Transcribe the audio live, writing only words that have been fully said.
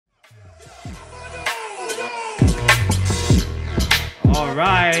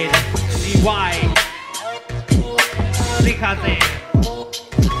Alright, CY Sleekaizen.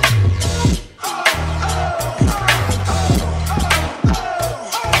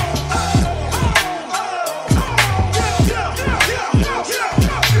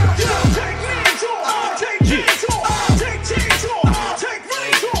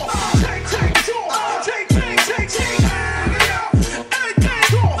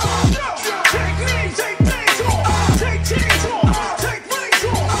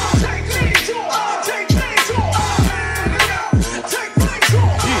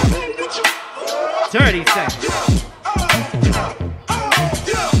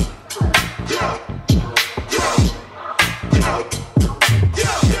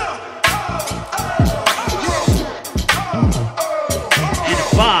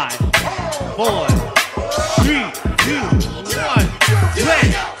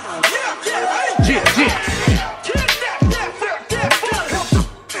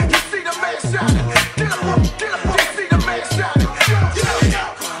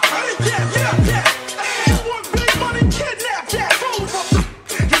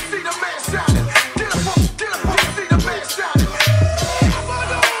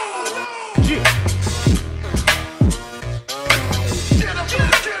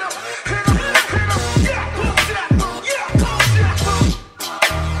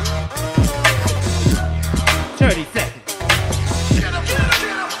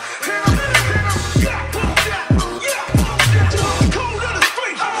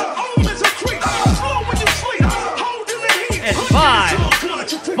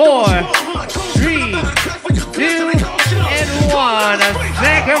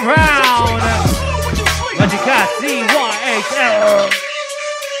 Second round. What you got? CYXL.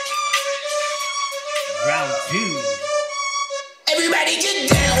 Round 2. Everybody get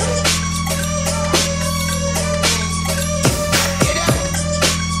down. Get up.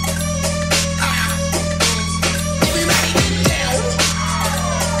 Everybody get down.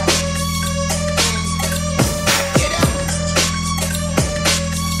 Get up.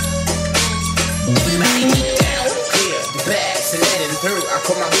 Everybody get down. Clear the bags and let them through. I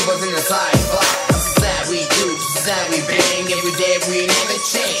call my people in the side. This is how we do. This is how we bang. Every day we never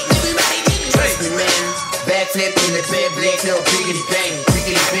change. Everybody get down. Trust me, man. Backflip in the bed, black, no biggity bang,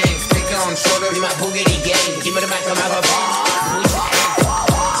 stick on shoulder in my boogity gang. Give me the mic, I'm out of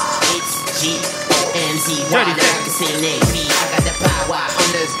It's G-O-N-Z-Y, like the same name. I got the power on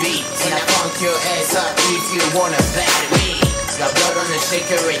this beat, and I funk your ass up if you wanna battle me. Got blood on the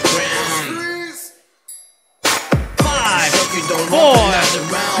shaker and ground. 5, 4,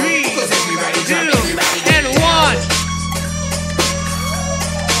 3, 2, and 1.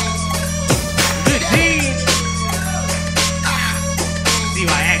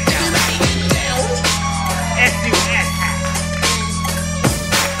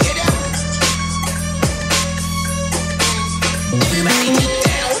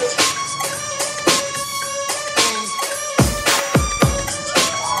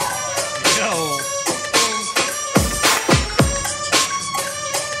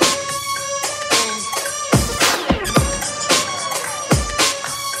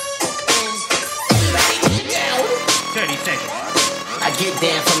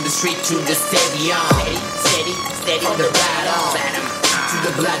 To the stadium, steady on the ride on. To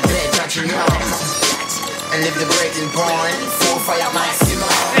the black bed, touching on. And live the breaking point. 4 fire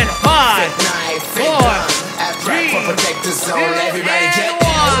maximum. And 5, 4, 3, for protect the zone. Everybody get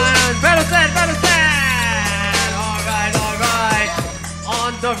 1. Battle set. Alright.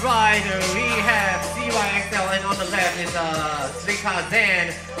 On the right, we have CYXL, and on the left is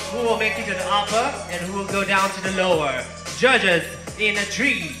Sleekaizen, who will make it to the upper and who will go down to the lower. Judges in a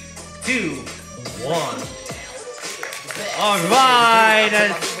 3, 2, 1. Alright,